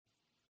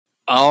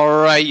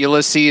All right,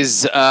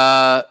 Ulysses.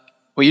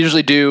 We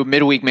usually do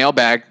midweek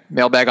mailbag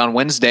on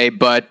Wednesday,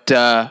 but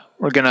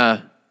we're going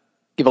to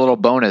give a little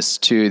bonus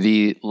to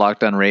the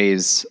Locked On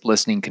Rays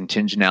listening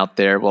contingent out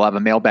there. We'll have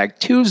a mailbag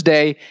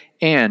Tuesday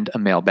and a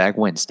mailbag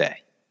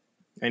Wednesday.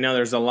 I know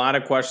there's a lot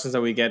of questions that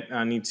we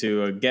need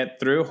to get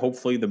through.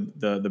 Hopefully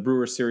the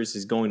Brewer series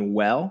is going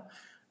well,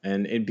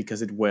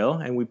 because it will,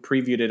 and we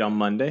previewed it on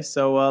Monday.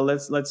 So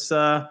let's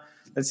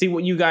see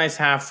what you guys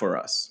have for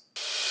us.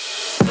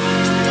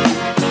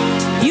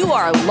 You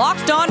are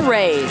Locked On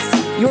Rays,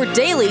 your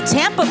daily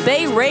Tampa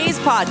Bay Rays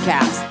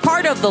podcast,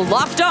 part of the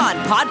Locked On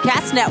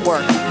Podcast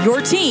Network, your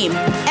team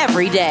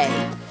every day.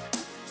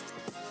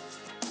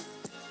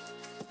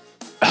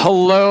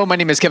 Hello, my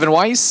name is Kevin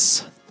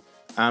Weiss.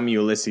 I'm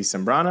Ulysses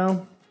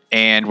Sembrano.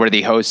 And we're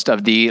the host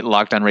of the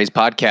Locked On Rays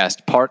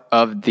podcast, part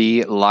of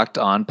the Locked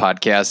On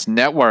Podcast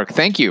Network.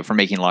 Thank you for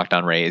making Locked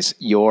On Rays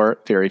your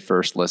very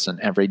first listen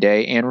every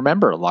day. And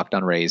remember, Locked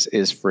On Rays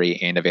is free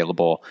and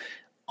available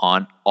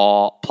on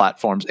all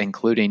platforms,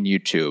 including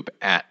YouTube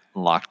at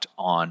Locked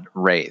On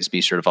Rays.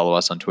 Be sure to follow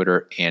us on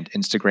Twitter and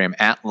Instagram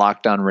at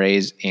Locked On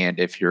Rays. And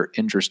if you're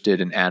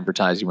interested in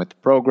advertising with the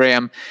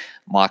program,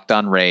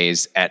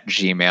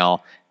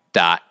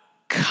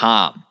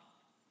 lockedonrays@gmail.com.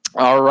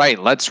 All right,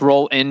 let's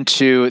roll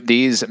into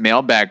these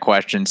mailbag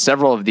questions.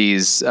 Several of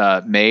these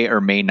may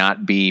or may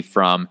not be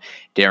from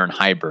Darren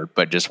Hybert,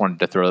 but just wanted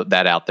to throw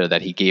that out there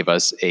that he gave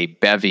us a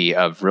bevy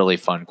of really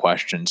fun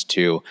questions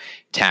to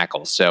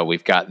tackle. So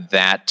we've got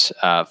that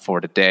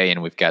for today,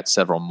 and we've got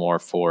several more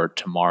for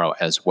tomorrow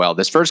as well.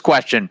 This first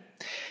question,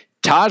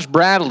 Taj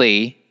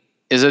Bradley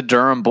is a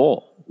Durham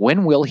Bull.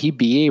 When will he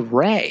be a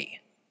Ray?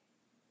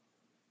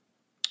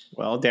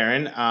 Well,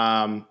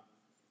 Darren,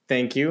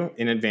 thank you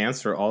in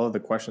advance for all of the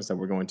questions that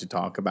we're going to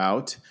talk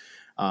about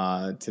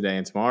today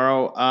and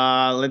tomorrow.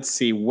 Let's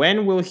see.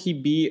 When will he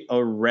be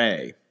a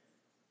Ray?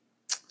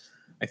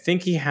 I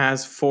think he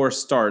has 4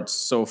 starts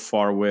so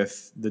far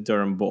with the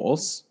Durham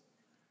Bulls,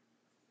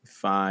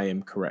 if I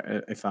am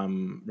correct, if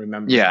I'm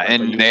remembering. Yeah,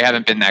 and they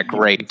haven't been that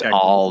great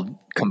all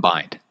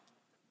combined.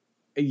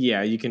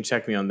 Yeah, you can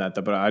check me on that,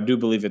 but I do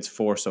believe it's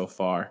 4 so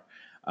far.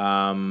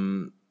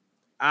 Unless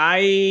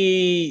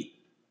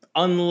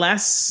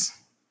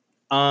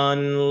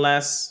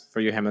for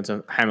you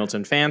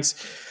Hamilton fans,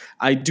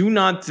 I do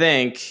not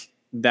think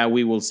that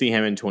we will see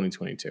him in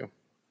 2022.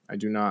 I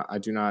do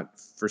not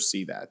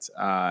foresee that.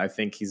 I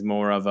think he's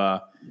more of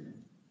the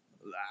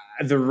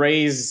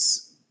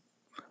Rays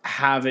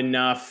have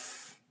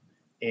enough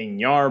in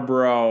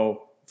Yarbrough,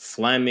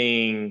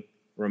 Fleming,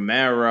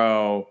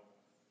 Romero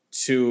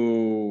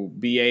to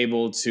be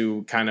able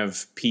to kind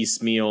of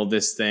piecemeal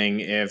this thing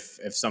if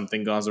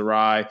something goes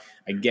awry.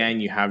 Again,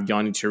 you have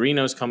Yonny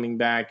Chirinos coming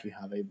back. You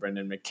have a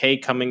Brendan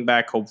McKay coming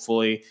back,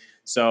 hopefully.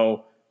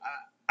 So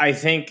I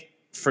think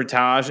for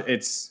Taj,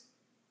 it's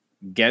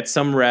get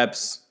some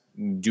reps,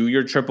 do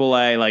your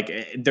AAA. Like,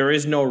 there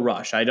is no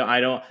rush. I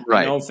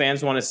know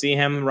fans want to see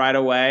him right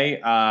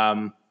away.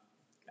 I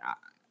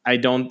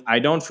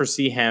don't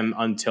foresee him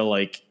until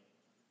like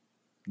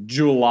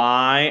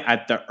July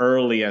at the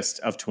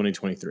earliest of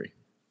 2023.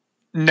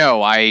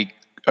 No, I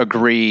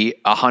agree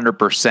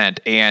 100%.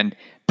 And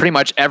pretty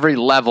much every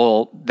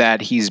level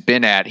that he's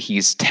been at,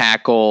 he's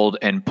tackled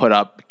and put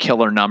up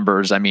killer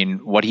numbers. I mean,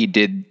 what he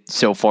did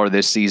so far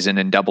this season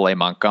in AA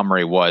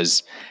Montgomery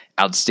was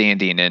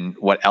outstanding and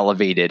what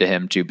elevated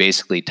him to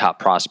basically top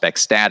prospect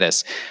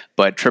status.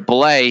 But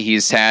AAA,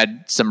 he's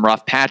had some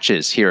rough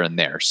patches here and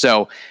there.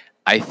 So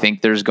I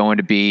think there's going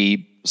to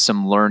be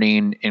some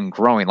learning and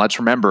growing. Let's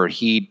remember,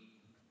 he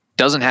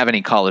doesn't have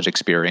any college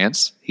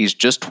experience. He's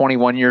just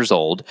 21 years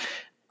old.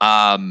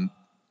 I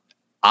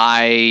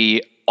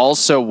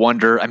also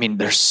wonder, I mean,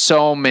 there's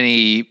so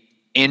many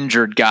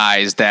injured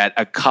guys that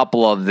a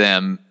couple of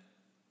them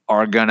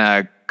are going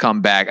to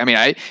come back. I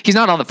mean, he's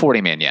not on the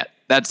 40-man yet.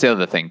 That's the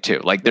other thing,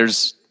 too. Like,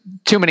 there's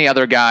too many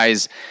other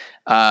guys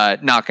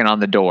knocking on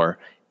the door,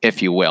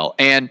 if you will.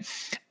 And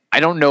I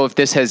don't know if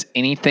this has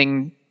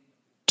anything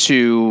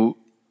to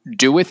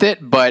do with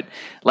it, but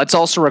let's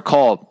also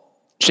recall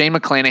Shane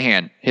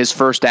McClanahan, his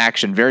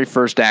very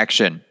first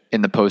action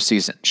in the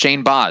postseason.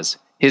 Shane Baz,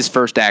 his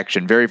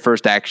very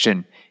first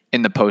action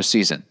in the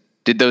postseason.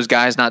 Did those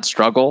guys not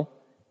struggle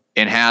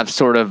and have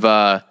sort of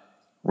a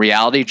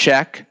reality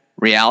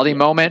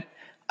moment?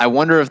 I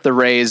wonder if the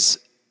Rays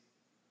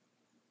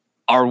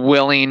are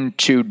willing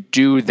to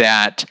do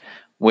that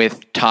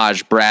with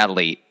Taj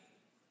Bradley,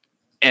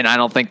 and I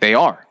don't think they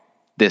are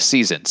this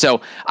season.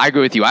 So I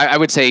agree with you. I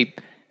would say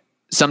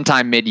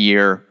sometime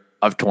mid-year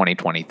of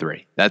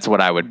 2023. That's what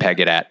I would peg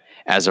it at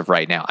as of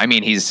right now. I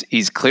mean,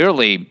 he's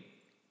clearly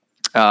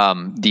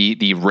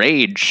the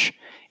rage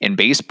in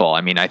baseball.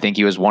 I mean, I think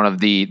he was one of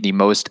the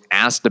most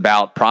asked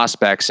about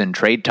prospects in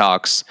trade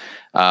talks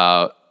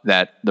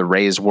that the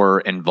Rays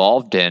were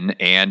involved in,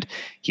 and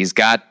he's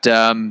got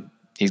that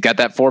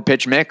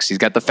 4-pitch mix. He's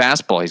got the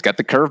fastball. He's got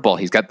the curveball.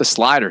 He's got the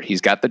slider.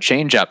 He's got the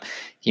changeup.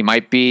 He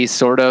might be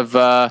sort of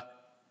a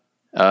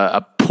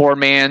poor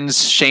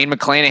man's Shane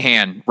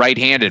McClanahan,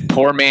 right-handed.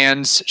 Poor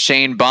man's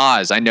Shane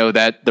Boz. I know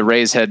that the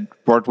Rays had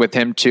worked with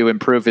him to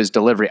improve his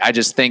delivery. I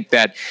just think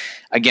that,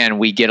 again,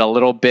 we get a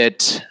little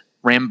bit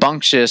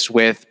rambunctious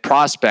with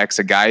prospects.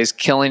 A guy's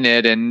killing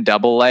it in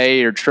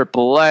AA or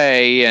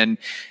AAA, and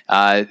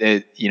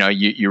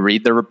you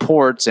read the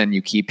reports and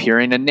you keep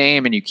hearing a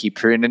name and you keep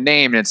hearing a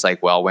name, and it's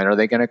like, well, when are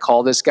they going to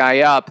call this guy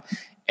up?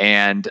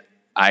 And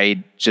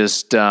I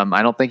just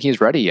I don't think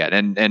he's ready yet,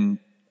 and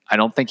I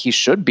don't think he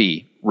should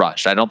be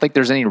rushed. I don't think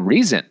there's any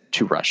reason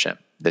to rush him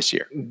this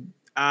year.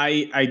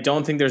 I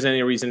don't think there's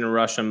any reason to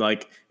rush him.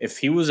 Like, if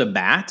he was a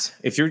bat,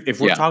 if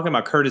we're talking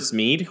about Curtis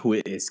Mead, who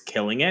is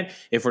killing it,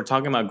 if we're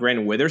talking about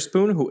Grant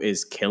Witherspoon, who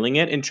is killing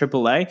it in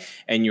AAA,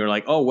 and you're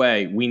like, oh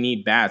wait, we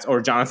need bats,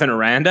 or Jonathan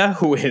Aranda,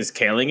 who is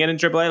killing it in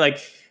AAA, like,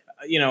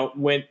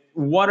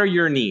 what are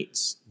your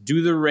needs?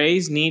 Do the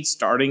Rays need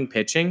starting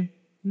pitching?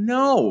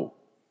 No,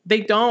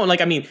 they don't.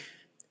 Like, I mean,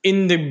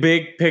 in the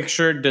big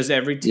picture, does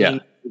every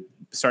team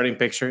starting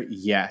picture?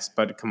 Yes,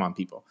 but come on,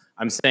 people.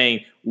 I'm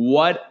saying,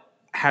 what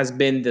has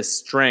been the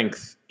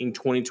strength in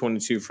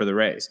 2022 for the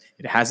Rays?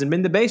 It hasn't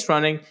been the base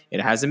running. It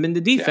hasn't been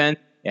the defense.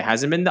 It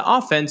hasn't been the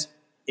offense.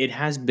 It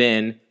has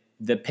been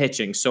the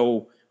pitching.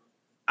 So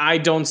I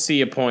don't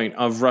see a point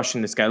of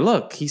rushing this guy.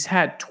 Look, he's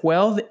had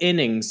 12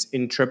 innings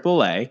in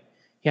AAA.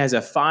 He has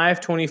a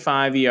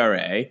 5.25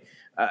 ERA,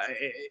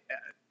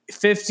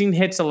 15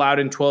 hits allowed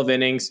in 12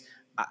 innings,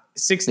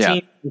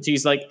 16.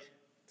 He's like,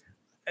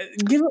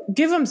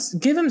 give him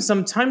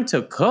some time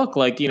to cook,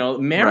 like,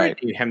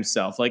 marinate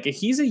himself. Like,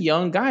 he's a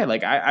young guy.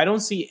 Like, I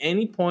don't see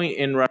any point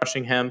in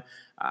rushing him.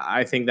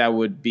 I think that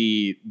would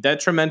be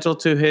detrimental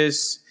to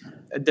his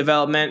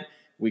development.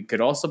 We could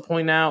also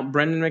point out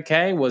Brendan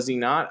McKay. Was he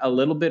not a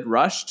little bit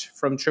rushed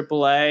from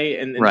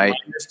AAA and the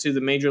minors to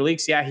the major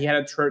leagues? Yeah, he had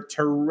a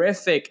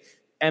terrific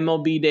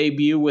MLB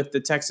debut with the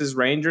Texas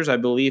Rangers. I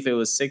believe it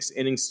was 6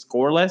 innings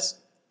scoreless.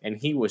 And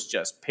he was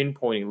just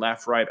pinpointing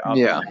left, right, up,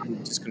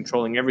 down, just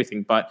controlling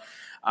everything. But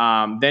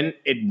then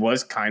it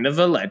was kind of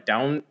a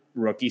letdown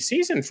rookie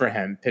season for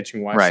him,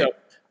 pitching-wise. Right. So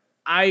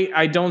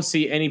I don't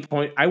see any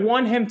point. I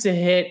want him to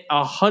hit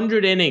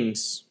 100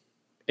 innings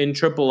in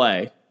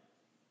AAA.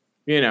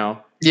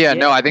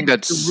 I think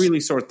that's to really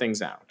sort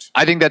things out.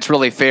 I think that's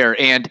really fair.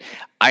 And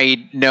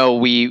I know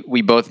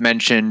we both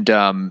mentioned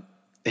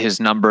his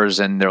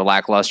numbers and they're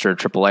lackluster at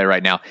AAA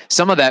right now.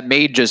 Some of that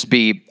may just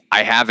be,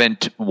 I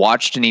haven't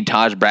watched any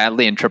Taj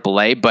Bradley in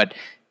AAA, but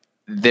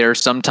there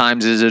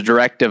sometimes is a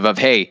directive of,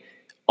 hey,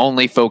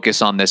 only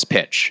focus on this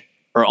pitch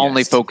or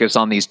only focus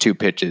on these 2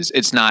 pitches.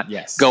 It's not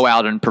go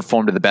out and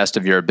perform to the best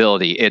of your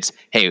ability. It's,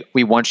 hey,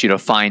 we want you to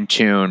fine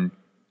tune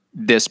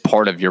this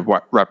part of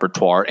your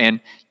repertoire, and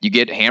you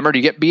get hammered,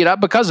 you get beat up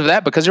because of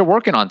that, because you're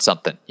working on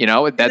something.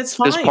 That's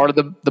part of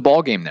the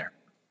ball game there.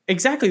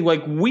 Exactly.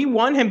 Like, we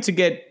want him to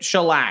get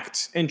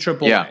shellacked in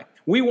AAA. Yeah.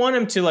 We want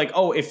him to, like,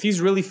 if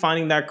he's really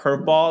finding that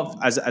curveball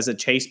as a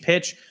chase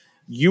pitch,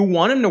 you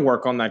want him to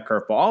work on that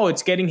curveball. Oh,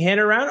 it's getting hit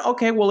around.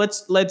 Okay, well,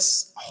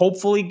 let's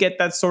hopefully get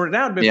that sorted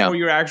out before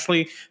you're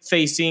actually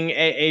facing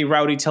a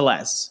Rowdy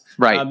Tellez.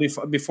 Right.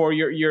 Before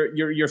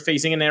you're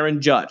facing an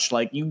Aaron Judge.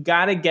 Like, you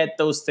got to get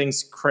those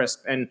things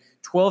crisp, and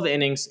 12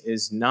 innings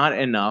is not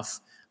enough.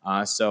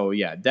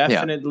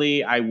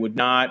 Definitely I would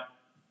not.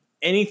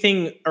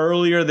 Anything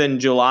earlier than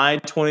July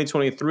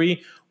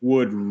 2023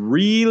 would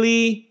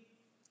really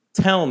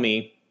tell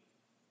me,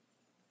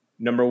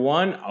 number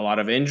one, a lot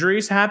of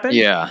injuries happen.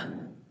 Yeah.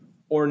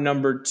 Or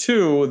number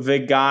 2, the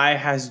guy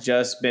has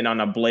just been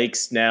on a Blake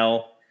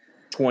Snell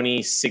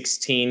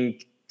 2016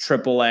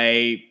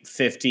 AAA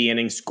 50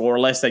 inning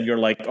scoreless that you're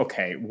like,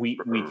 okay, we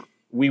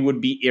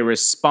would be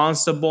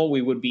irresponsible.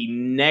 We would be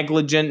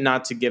negligent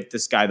not to give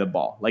this guy the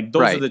ball. Like,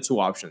 those are the 2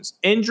 options: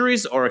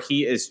 injuries, or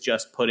he is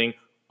just putting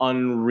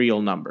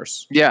unreal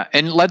numbers. Yeah,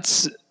 and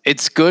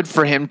it's good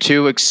for him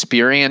to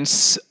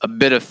experience a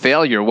bit of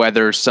failure,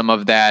 whether some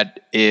of that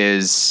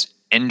is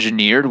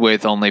engineered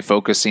with only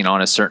focusing on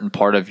a certain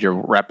part of your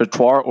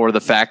repertoire, or the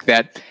fact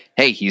that,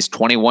 hey, he's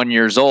 21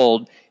 years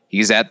old,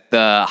 he's at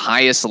the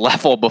highest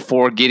level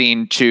before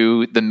getting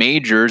to the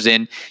majors,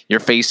 and you're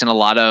facing a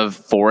lot of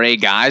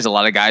 4A guys, a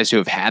lot of guys who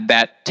have had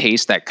that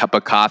taste, that cup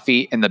of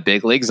coffee in the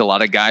big leagues, a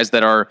lot of guys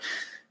that are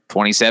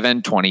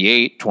 27,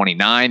 28,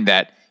 29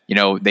 that,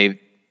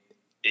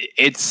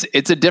 it's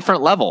a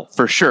different level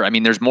for sure. I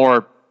mean, there's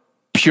more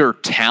pure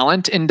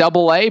talent in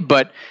AA,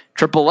 but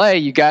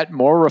AAA, you got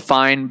more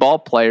refined ball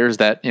players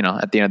that,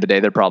 at the end of the day,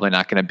 they're probably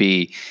not going to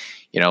be,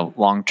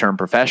 long-term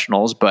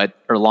professionals,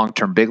 or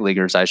long-term big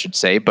leaguers, I should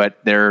say, but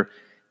they're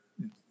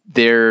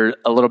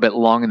a little bit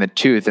long in the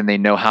tooth, and they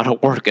know how to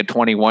work a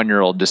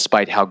 21-year-old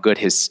despite how good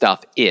his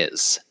stuff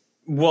is.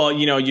 Well,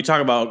 you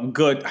talk about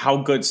how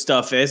good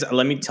stuff is.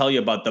 Let me tell you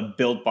about the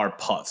Built Bar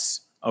Puffs.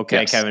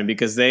 Okay, yes. Kevin,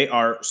 because they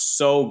are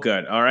so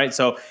good. All right,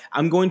 so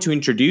I'm going to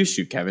introduce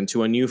you, Kevin,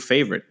 to a new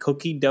favorite,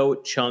 cookie dough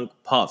chunk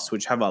puffs,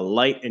 which have a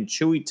light and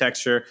chewy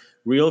texture,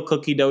 real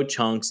cookie dough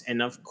chunks,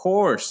 and of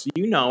course,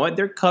 you know it,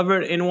 they're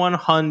covered in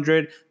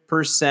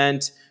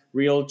 100%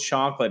 real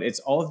chocolate. It's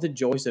all of the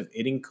joys of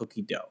eating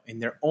cookie dough.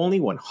 And they're only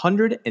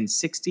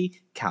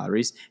 160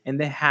 calories, and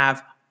they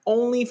have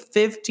only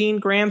 15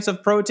 grams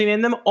of protein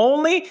in them.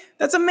 Only?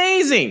 That's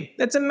amazing.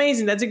 That's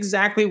amazing. That's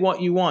exactly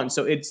what you want.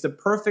 So it's the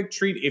perfect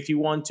treat if you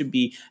want to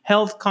be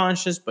health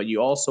conscious, but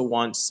you also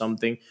want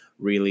something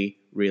really,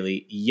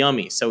 really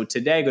yummy. So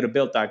today, go to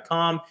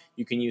built.com.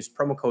 You can use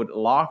promo code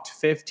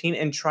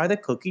LOCKED15 and try the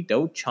cookie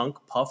dough chunk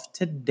puff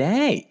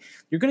today.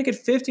 You're going to get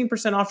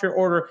 15% off your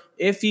order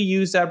if you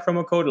use that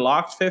promo code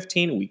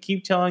LOCKED15. We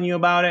keep telling you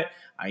about it.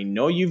 I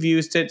know you've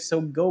used it, so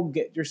go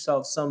get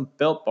yourself some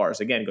Built Bars.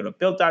 Again, go to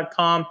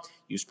built.com,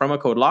 use promo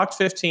code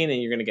LOCKED15,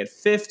 and you're going to get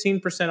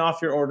 15%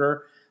 off your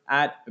order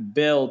at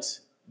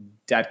built.com.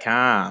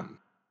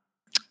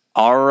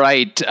 All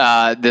right.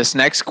 This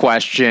next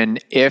question.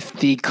 If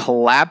the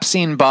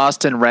collapsing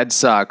Boston Red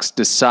Sox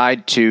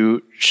decide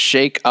to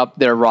shake up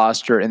their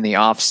roster in the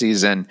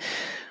offseason,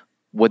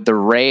 would the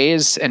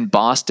Rays and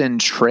Boston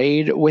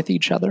trade with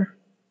each other?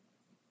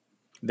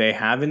 They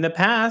have in the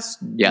past.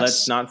 Yes.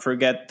 Let's not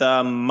forget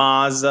the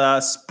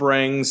Mazza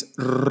Springs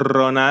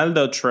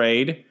Ronaldo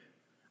trade.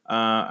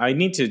 I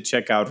need to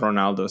check out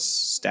Ronaldo's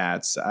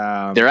stats.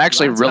 They're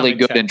actually really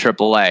good in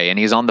AAA, and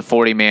he's on the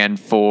 40-man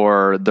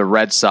for the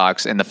Red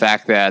Sox. And the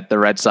fact that the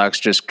Red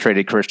Sox just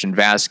traded Christian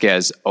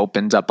Vasquez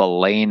opens up a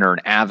lane or an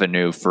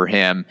avenue for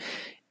him,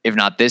 if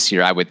not this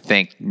year, I would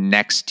think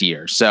next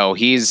year. So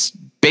he's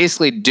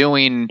basically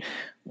doing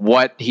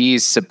what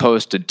he's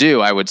supposed to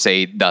do, I would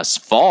say, thus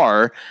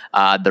far.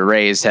 The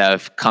Rays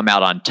have come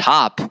out on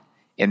top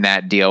in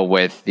that deal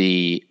with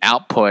the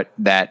output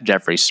that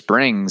Jeffrey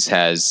Springs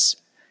has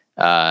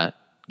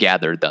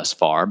gathered thus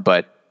far,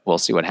 but we'll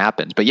see what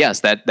happens. But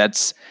yes, that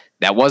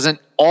wasn't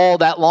all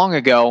that long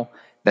ago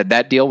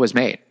that deal was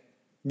made.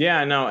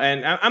 Yeah, no,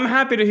 and I'm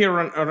happy to hear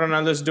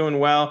Ronaldo's doing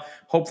well.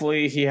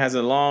 Hopefully he has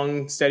a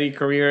long, steady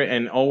career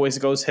and always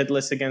goes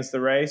hitless against the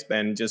Rays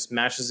and just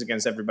matches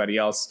against everybody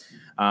else.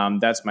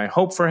 That's my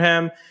hope for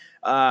him.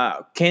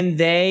 Can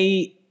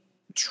they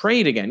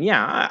trade again?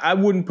 Yeah, I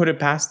wouldn't put it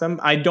past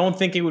them. I don't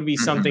think it would be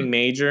something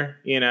major,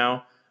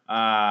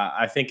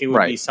 I think it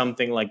would be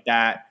something like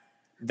that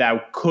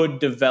could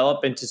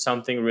develop into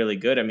something really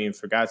good. I mean,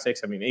 for God's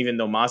sakes, even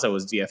though Mazza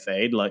was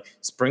DFA'd, like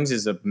Springs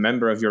is a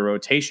member of your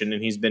rotation,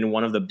 and he's been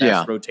one of the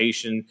best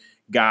rotation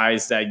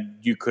guys that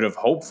you could have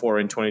hoped for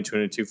in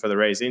 2022 for the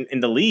Rays in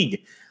the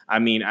league. I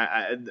mean,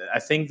 I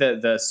think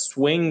that the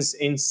swings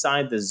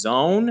inside the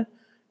zone,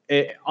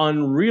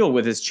 unreal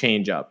with his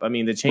changeup. I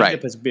mean, the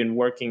changeup has been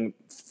working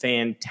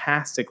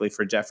fantastically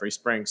for Jeffrey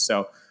Springs.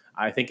 So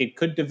I think it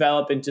could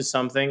develop into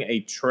something, a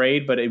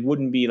trade, but it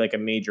wouldn't be like a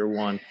major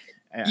one.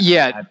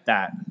 At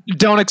that.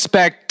 Don't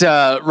expect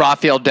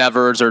Rafael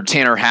Devers or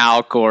Tanner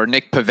Houck or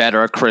Nick Pivetta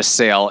or Chris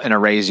Sale in a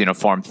Rays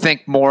uniform.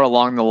 Think more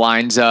along the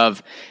lines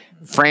of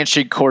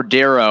Franchy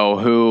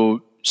Cordero,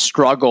 who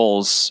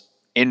struggles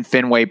in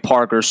Fenway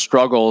Park or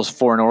struggles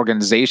for an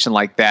organization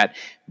like that.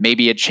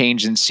 Maybe a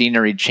change in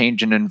scenery,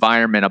 change in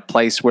environment, a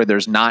place where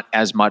there's not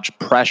as much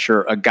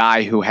pressure, a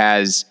guy who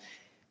has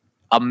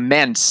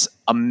immense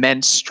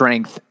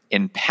strength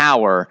and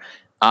power.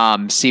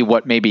 See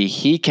what maybe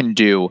he can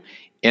do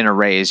in a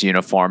Rays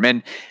uniform.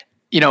 And,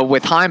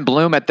 with Chaim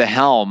Bloom at the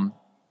helm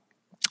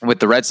with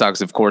the Red Sox,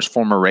 of course,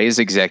 former Rays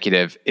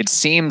executive, it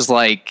seems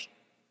like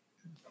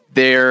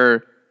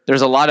there's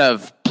a lot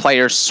of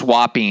player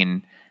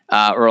swapping,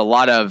 or a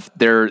lot of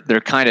they're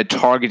kind of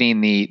targeting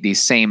the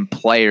same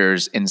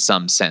players in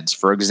some sense.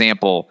 For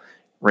example,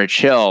 Rich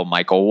Hill,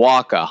 Michael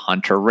Wacha,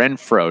 Hunter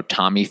Renfroe,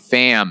 Tommy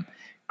Pham,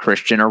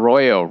 Christian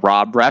Arroyo,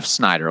 Rob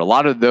Refsnyder, a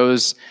lot of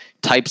those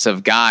types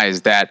of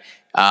guys that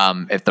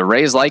if the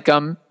Rays like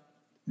them,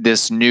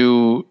 this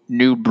new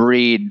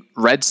breed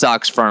Red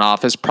Sox front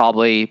office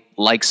probably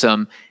likes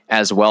them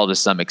as well to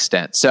some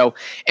extent. So,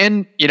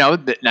 and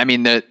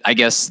I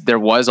guess there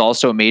was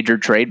also a major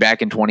trade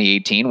back in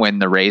 2018 when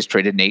the Rays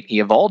traded Nate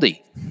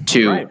Eovaldi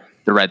to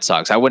the Red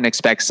Sox. I wouldn't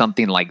expect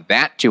something like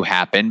that to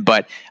happen,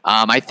 but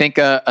I think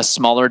a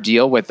smaller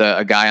deal with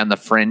a guy on the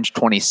fringe,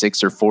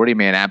 26 or 40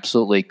 man,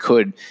 absolutely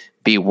could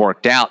be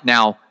worked out.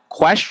 Now,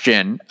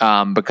 question,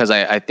 because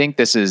I think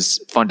this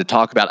is fun to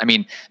talk about. I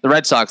mean, the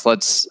Red Sox,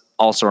 let's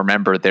also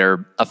remember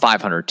they're a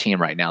 500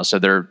 team right now, so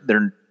they're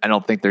I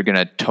don't think they're going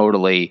to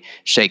totally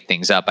shake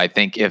things up. I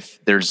think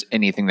if there's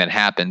anything that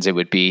happens, it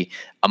would be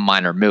a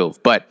minor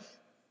move. But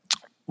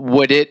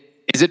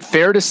is it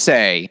fair to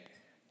say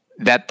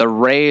that the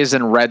Rays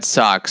and Red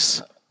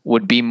Sox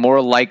would be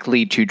more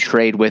likely to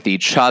trade with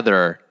each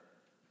other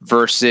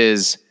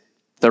versus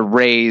the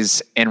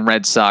Rays and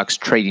Red Sox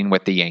trading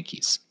with the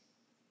Yankees?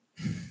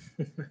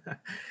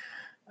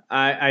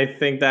 I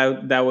think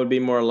that would be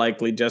more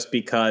likely just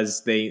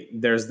because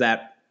there's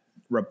that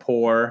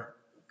rapport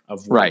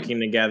of working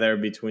together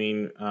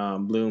between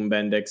Bloom,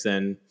 Bendix,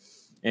 and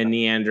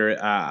Neander.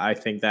 I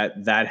think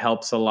that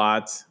helps a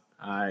lot.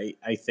 I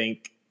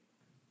think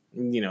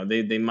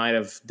they might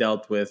have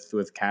dealt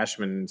with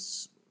Cashman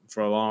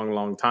for a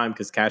long time,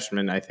 because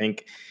Cashman, I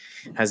think,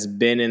 has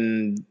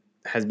been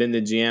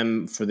the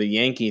GM for the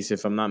Yankees,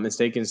 if I'm not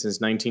mistaken,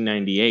 since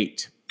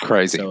 1998.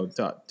 Crazy. So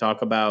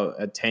talk about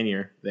a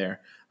tenure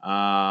there.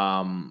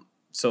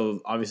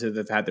 So obviously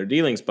they've had their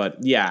dealings, but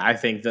yeah, I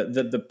think that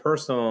the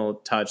personal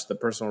touch, the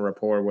personal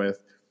rapport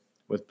with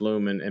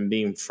Bloom and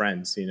being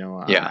friends,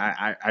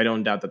 I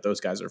don't doubt that those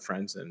guys are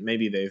friends, and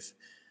maybe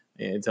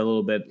it's a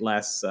little bit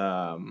less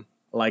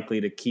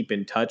likely to keep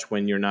in touch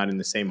when you're not in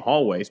the same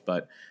hallways,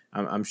 but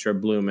I'm sure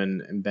Bloom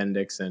and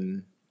Bendix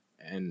and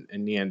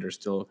Neander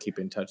still keep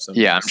in touch.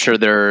 Yeah, I'm sure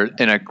they're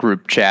in a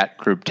group chat,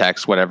 group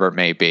text, whatever it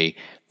may be,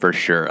 for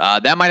sure.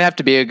 That might have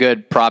to be a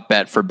good prop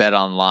bet for Bet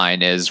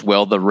Online is,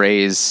 will the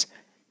Rays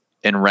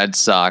and Red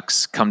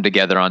Sox come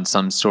together on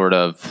some sort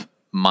of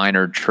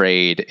minor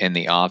trade in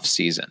the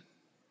offseason?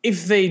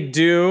 If they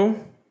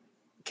do,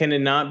 can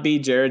it not be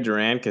Jared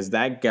Duran? Because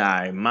that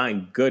guy, my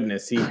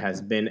goodness, he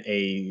has been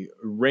a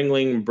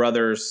Ringling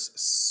Brothers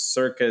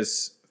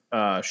circus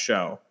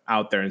show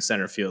out there in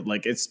center field.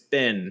 Like it's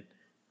been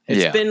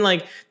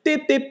like right.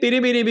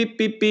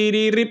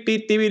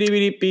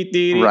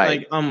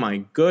 Like, oh my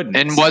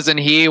goodness. And wasn't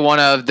he one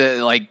of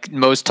the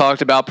most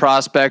talked about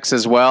prospects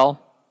as well?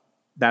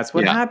 That's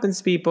what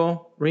happens,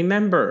 people.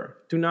 Remember,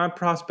 do not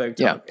prospect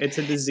talk. It's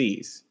a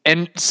disease.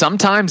 And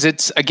sometimes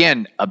it's,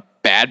 again, a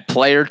bad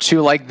player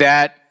too like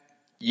that.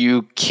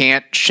 You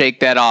can't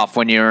shake that off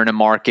when you're in a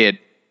market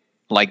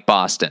like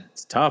Boston.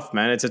 It's tough,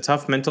 man. It's a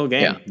tough mental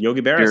game. Yeah.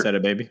 Yogi Berra said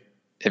it, baby.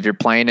 If you're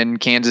playing in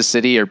Kansas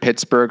City or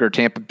Pittsburgh or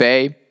Tampa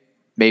Bay,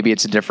 maybe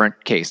it's a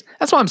different case.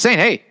 That's why I'm saying,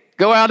 hey,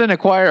 go out and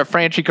acquire a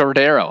Franchi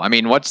Cordero. I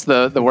mean, what's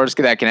the worst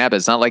that can happen?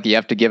 It's not like you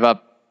have to give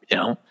up,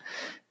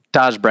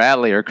 Taj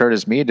Bradley or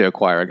Curtis Mead to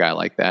acquire a guy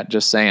like that.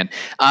 Just saying.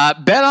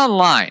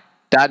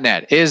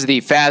 BetOnline.net is the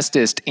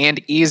fastest and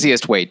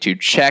easiest way to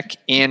check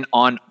in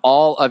on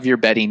all of your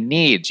betting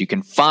needs. You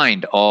can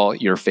find all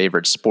your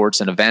favorite sports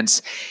and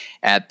events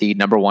at the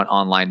 #1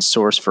 online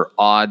source for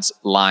odds,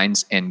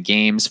 lines, and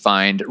games.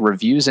 Find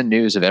reviews and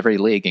news of every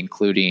league,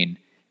 including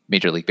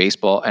Major League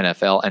Baseball,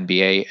 NFL,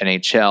 NBA,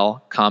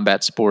 NHL,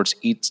 combat sports,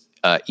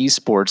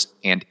 esports,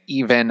 and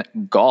even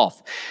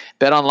golf.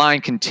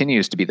 BetOnline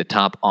continues to be the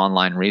top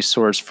online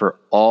resource for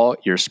all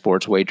your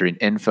sports wagering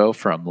info,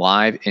 from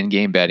live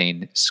in-game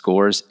betting,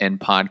 scores, and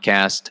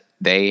podcast.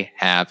 They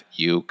have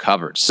you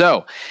covered.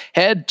 So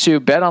head to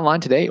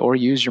BetOnline today or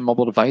use your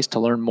mobile device to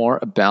learn more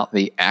about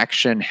the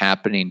action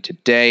happening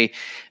today.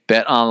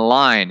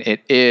 BetOnline,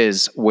 it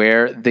is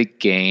where the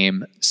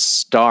game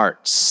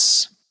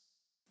starts.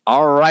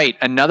 All right,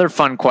 another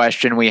fun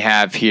question we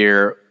have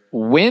here.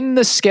 When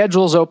the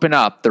schedules open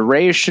up, the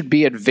Rays should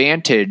be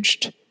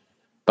advantaged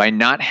by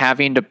not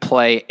having to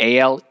play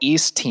AL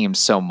East teams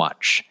so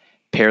much.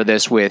 Pair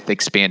this with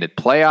expanded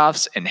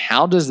playoffs, and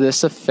how does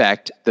this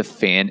affect the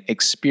fan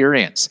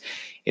experience?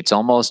 It's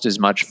almost as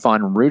much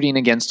fun rooting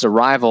against a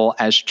rival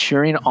as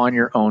cheering on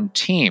your own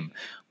team.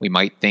 We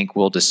might think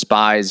we'll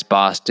despise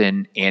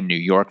Boston and New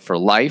York for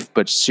life,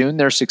 but soon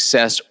their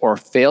success or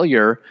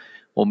failure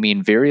will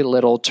mean very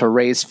little to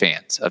Rays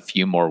fans. A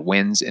few more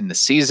wins in the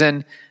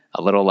season,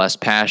 a little less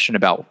passion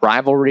about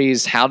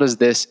rivalries. How does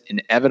this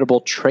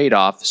inevitable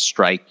trade-off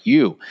strike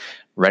you?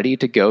 Ready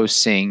to go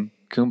sing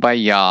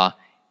Kumbaya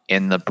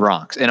in the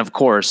Bronx? And of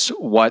course,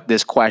 what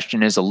this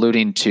question is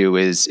alluding to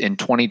is in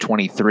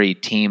 2023,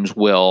 teams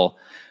will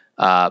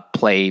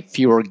play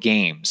fewer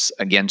games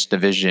against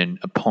division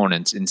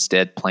opponents,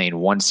 instead playing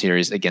one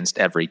series against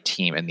every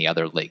team in the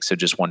other league. So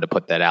just wanted to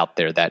put that out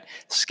there, that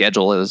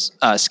schedule's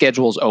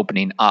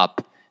opening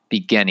up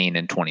beginning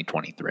in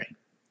 2023.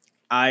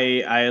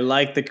 I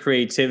like the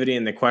creativity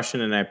in the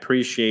question, and I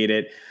appreciate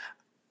it.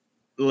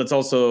 Let's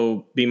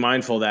also be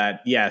mindful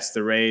that, yes,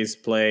 the Rays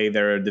play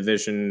their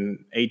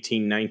division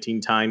 18,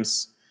 19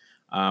 times,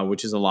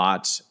 which is a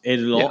lot.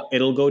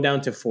 It'll go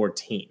down to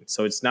 14.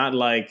 So it's not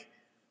like,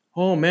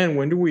 oh, man,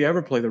 when do we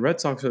ever play the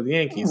Red Sox or the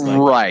Yankees?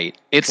 Right.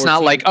 It's 14.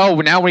 Not like, oh,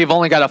 now we've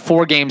only got a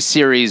 4-game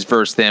series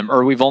versus them,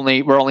 or we're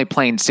only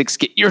playing 6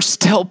 games. You're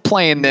still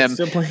playing them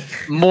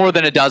more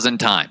than a dozen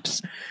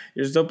times.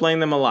 You're still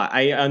playing them a lot.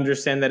 I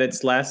understand that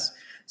it's less.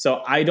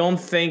 So I don't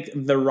think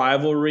the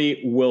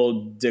rivalry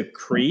will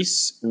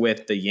decrease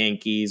with the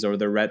Yankees or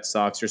the Red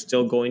Sox. You're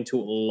still going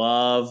to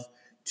love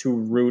to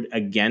root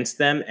against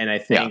them. And I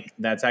think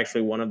that's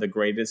actually one of the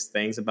greatest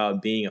things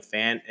about being a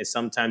fan, is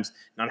sometimes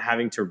not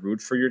having to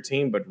root for your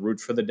team, but root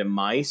for the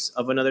demise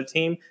of another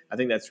team. I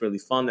think that's really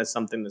fun. That's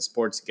something that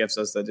sports gives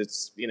us, that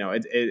it's,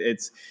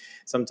 it's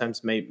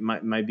sometimes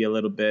might be a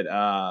little bit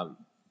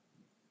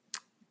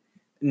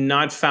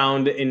not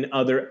found in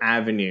other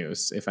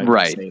avenues, if I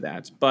can say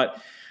that. But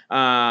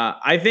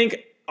I think,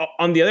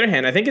 on the other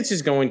hand, I think it's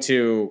just going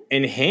to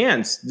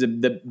enhance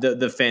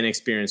the fan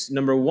experience.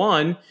 Number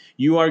one,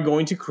 you are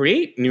going to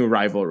create new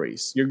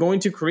rivalries. You're going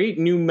to create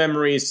new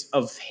memories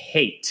of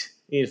hate,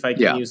 if I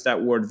can use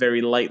that word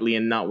very lightly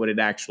and not what it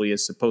actually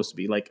is supposed to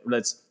be. Like,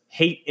 let's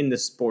hate in the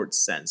sports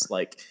sense.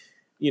 Like,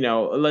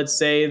 let's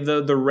say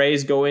the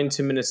Rays go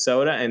into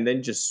Minnesota and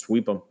then just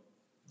sweep them.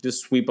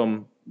 Just sweep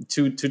them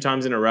two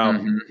times in a row.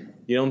 Mm-hmm.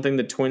 You don't think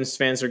the Twins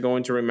fans are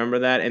going to remember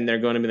that, and they're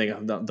going to be like,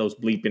 oh, those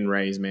bleeping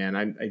Rays, man.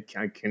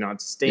 I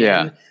cannot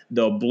stand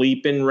the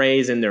bleeping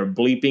Rays and their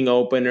bleeping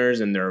openers,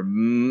 and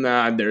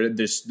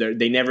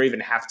they never even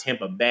have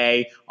Tampa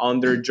Bay on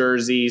their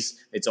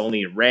jerseys. It's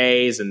only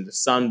Rays and the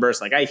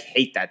Sunburst. Like, I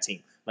hate that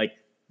team. Like,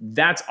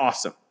 that's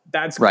awesome.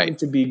 That's going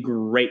to be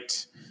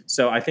great.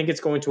 So I think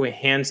it's going to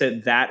enhance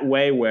it that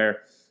way,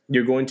 where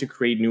you're going to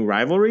create new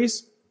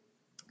rivalries.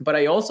 But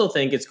I also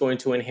think it's going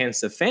to enhance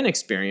the fan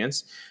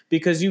experience,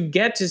 because you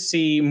get to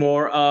see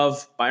more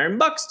of Byron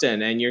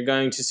Buxton, and you're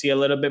going to see a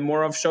little bit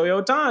more of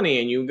Shohei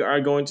Ohtani, and you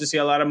are going to see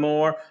a lot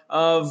more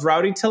of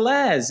Rowdy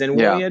Tellez and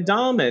Willie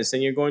Adames,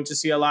 and you're going to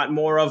see a lot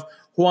more of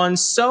Juan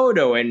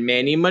Soto and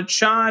Manny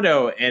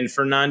Machado and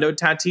Fernando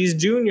Tatis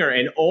Jr.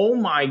 And oh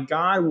my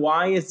God,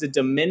 why is the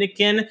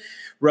Dominican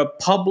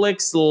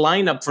Republic's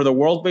lineup for the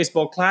World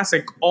Baseball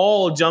Classic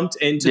all jumped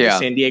into the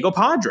San Diego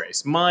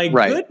Padres? My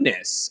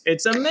goodness,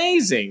 it's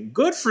amazing.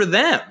 Good for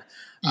them.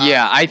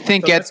 Yeah, I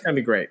think that's going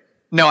to be great.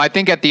 No, I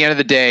think at the end of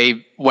the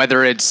day,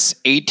 whether it's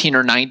 18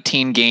 or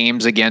 19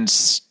 games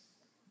against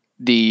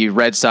the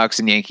Red Sox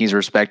and Yankees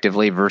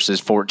respectively versus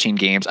 14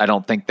 games, I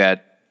don't think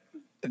that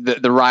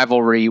the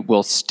rivalry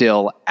will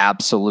still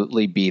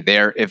absolutely be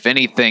there. If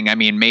anything, I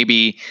mean,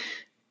 maybe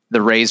the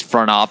Rays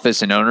front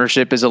office and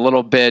ownership is a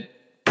little bit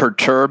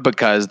perturbed,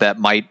 because that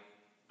might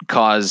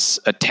cause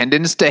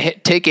attendance to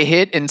take a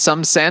hit in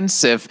some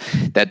sense, if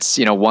that's,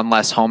 one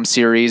less home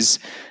series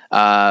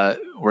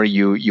where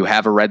you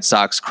have a Red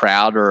Sox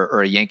crowd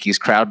or a Yankees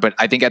crowd. But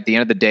I think at the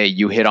end of the day,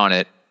 you hit on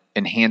it,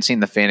 enhancing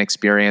the fan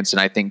experience.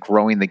 And I think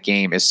growing the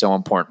game is so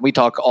important. We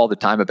talk all the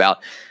time about,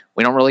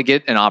 we don't really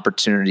get an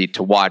opportunity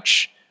to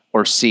watch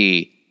or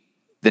see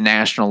the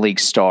National League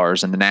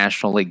stars and the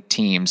National League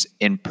teams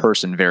in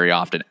person very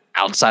often.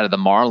 Outside of the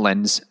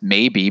Marlins,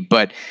 maybe,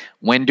 but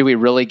when do we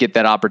really get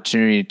that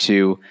opportunity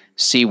to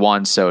see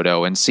Juan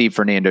Soto and see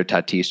Fernando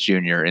Tatis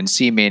Jr. and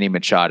see Manny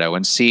Machado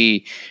and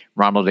see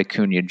Ronald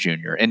Acuna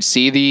Jr. and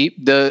see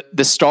the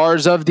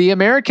stars of the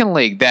American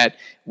League that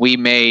we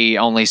may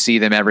only see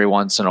them every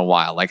once in a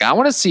while? Like, I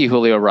want to see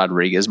Julio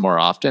Rodriguez more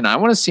often. I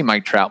want to see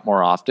Mike Trout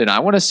more often. I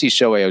want to see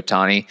Shohei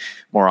Ohtani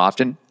more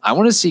often. I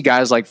want to see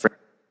guys like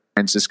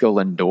Francisco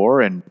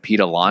Lindor and Pete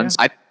Alonso.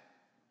 I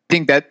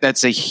think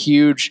that's a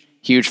huge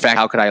fact.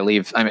 How could I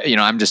leave?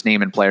 I'm just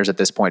naming players at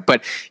this point,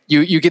 but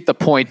you get the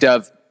point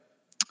of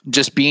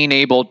just being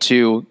able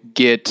to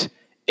get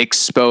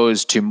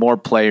exposed to more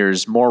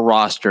players, more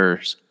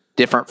rosters,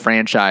 different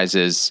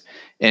franchises,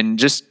 and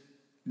just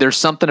there's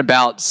something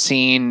about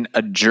seeing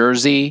a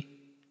jersey,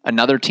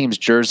 another team's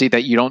jersey,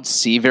 that you don't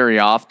see very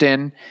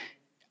often.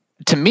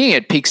 To me,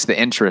 it piques the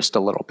interest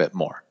a little bit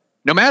more,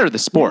 no matter the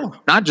sport,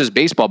 not just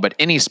baseball, but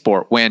any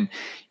sport. When,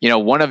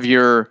 one of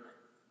your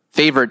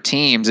favorite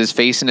teams is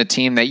facing a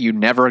team that you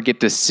never get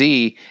to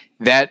see,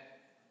 that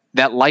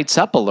lights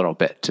up a little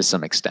bit to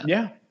some extent.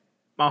 Yeah,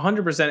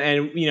 100%.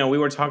 And, we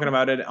were talking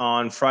about it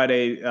on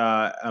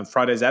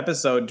Friday's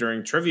episode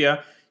during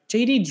trivia.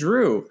 JD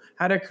Drew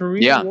had a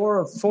career WAR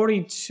of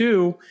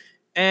 42.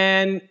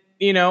 And,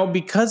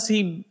 because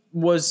he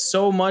was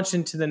so much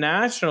into the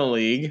National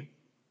League,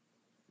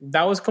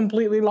 that was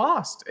completely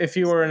lost if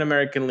you were an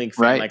American League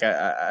fan, like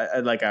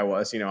I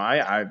was.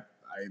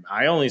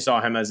 I only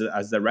saw him as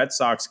the Red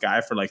Sox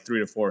guy for like 3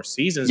 to 4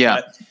 seasons,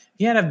 but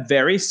he had a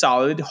very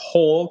solid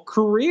whole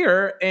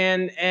career,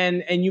 and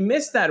you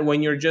miss that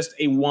when you're just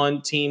a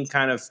one team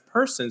kind of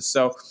person.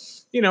 So,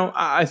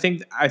 I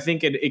think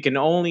it can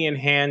only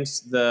enhance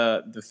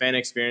the fan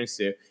experience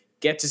to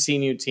get to see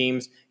new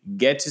teams,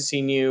 get to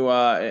see new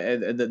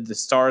the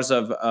stars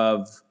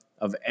of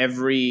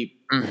every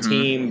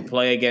team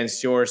play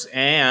against yours,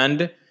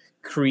 and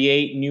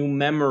create new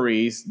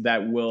memories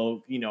that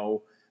will,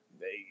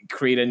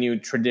 create a new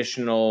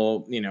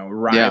traditional,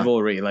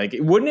 rivalry. Like,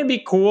 wouldn't it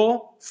be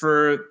cool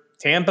for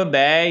Tampa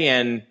Bay,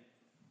 and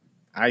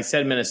I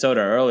said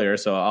Minnesota earlier,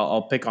 so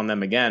I'll pick on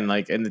them again,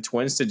 like, and the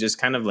Twins to just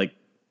kind of like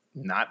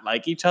not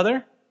like each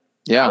other?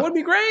 Yeah. That would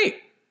be great.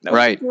 That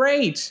would be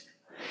great.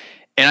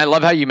 And I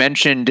love how you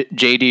mentioned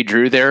JD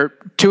Drew there.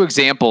 2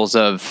 examples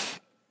of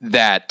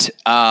that.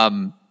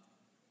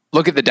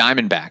 Look at the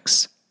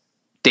Diamondbacks.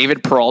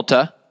 David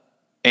Peralta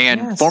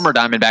and former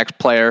Diamondbacks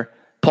player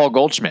Paul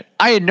Goldschmidt.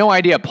 I had no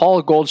idea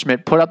Paul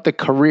Goldschmidt put up the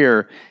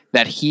career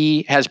that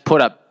he has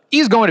put up.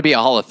 He's going to be a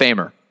Hall of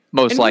Famer,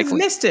 most likely. We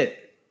missed it.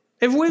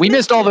 We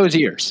missed all those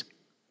years.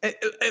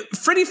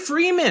 Freddie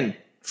Freeman.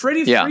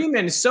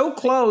 Freeman is so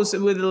close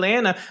with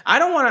Atlanta. I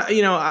don't want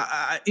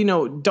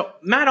to,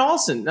 Matt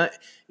Olson.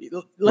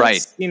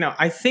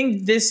 I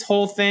think this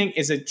whole thing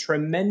is a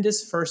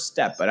tremendous first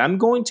step, but I'm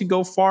going to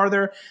go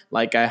farther.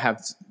 Like I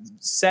have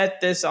said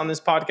this on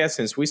this podcast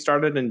since we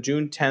started on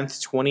June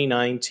 10th,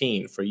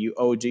 2019. For you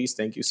OGs,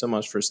 thank you so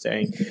much for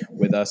staying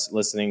with us,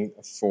 listening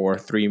for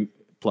 3+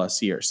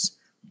 years.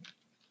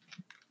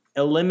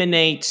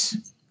 Eliminate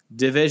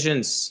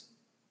divisions.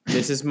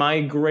 This is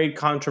my great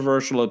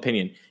controversial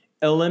opinion.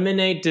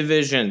 Eliminate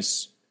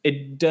divisions.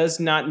 It does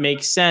not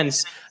make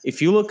sense.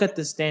 If you look at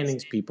the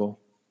standings, people,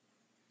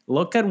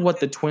 look at what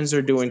the Twins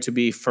are doing to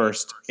be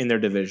first in their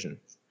division.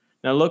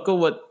 Now look at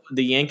what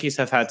the Yankees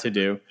have had to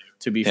do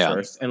to be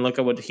first, and look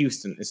at what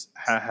Houston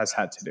has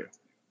had to do.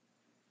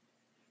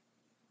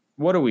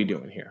 What are we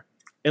doing here?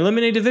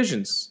 Eliminate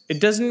divisions.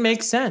 It doesn't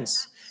make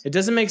sense. It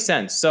doesn't make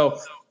sense. So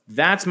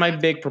that's my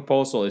big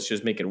proposal, is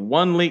just make it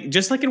one league,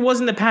 just like it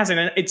was in the past.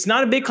 And it's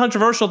not a big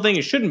controversial thing.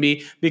 It shouldn't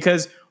be,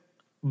 because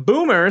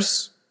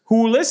boomers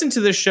who listen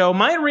to this show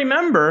might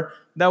remember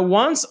that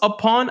once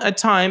upon a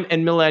time,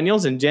 and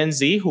millennials and Gen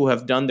Z who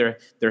have done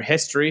their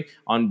history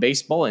on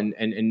baseball and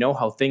know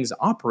how things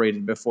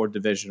operated before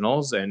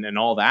divisionals and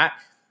all that,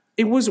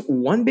 it was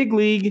one big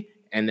league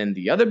and then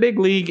the other big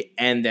league,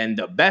 and then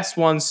the best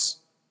ones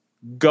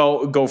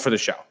go for the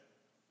show.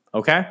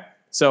 Okay?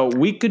 So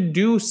we could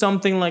do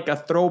something like a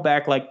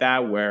throwback like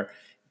that, where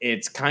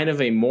it's kind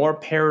of a more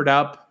paired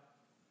up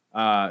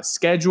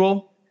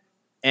schedule.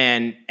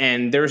 And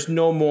there's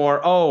no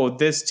more,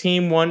 this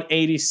team won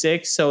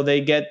 86, so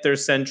they get their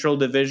central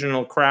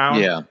divisional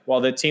crown, while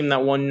the team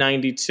that won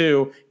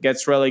 92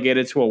 gets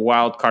relegated to a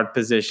wild card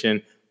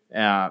position.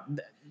 Come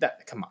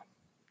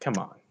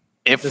on.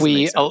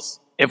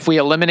 If we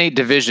eliminate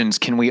divisions,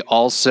 can we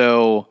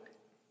also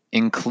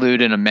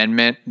include an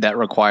amendment that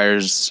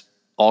requires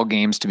all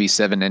games to be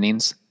 7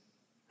 innings?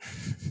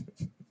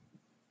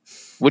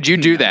 Would you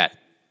do that?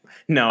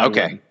 No.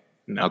 Okay.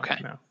 No.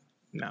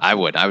 I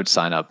would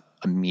sign up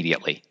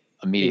immediately.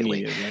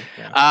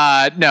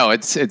 Yeah. No,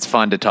 it's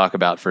fun to talk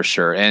about for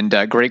sure.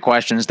 And great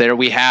questions there.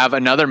 We have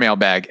another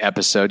mailbag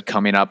episode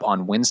coming up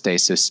on Wednesday,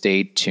 so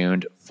stay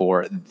tuned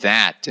for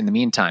that. In the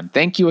meantime,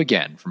 thank you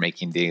again for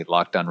making the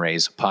Locked On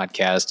Rays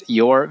podcast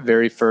your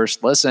very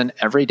first listen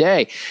every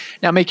day.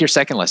 Now make your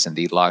second listen,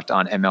 the Locked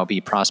On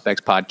MLB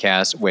Prospects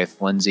podcast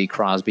with Lindsey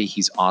Crosby.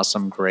 He's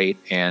awesome, great,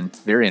 and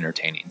very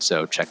entertaining.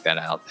 So check that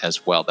out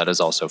as well. That is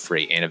also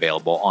free and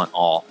available on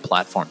all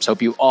platforms.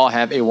 Hope you all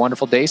have a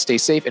wonderful day. Stay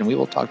safe, and we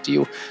will talk to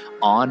you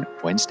on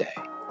Wednesday.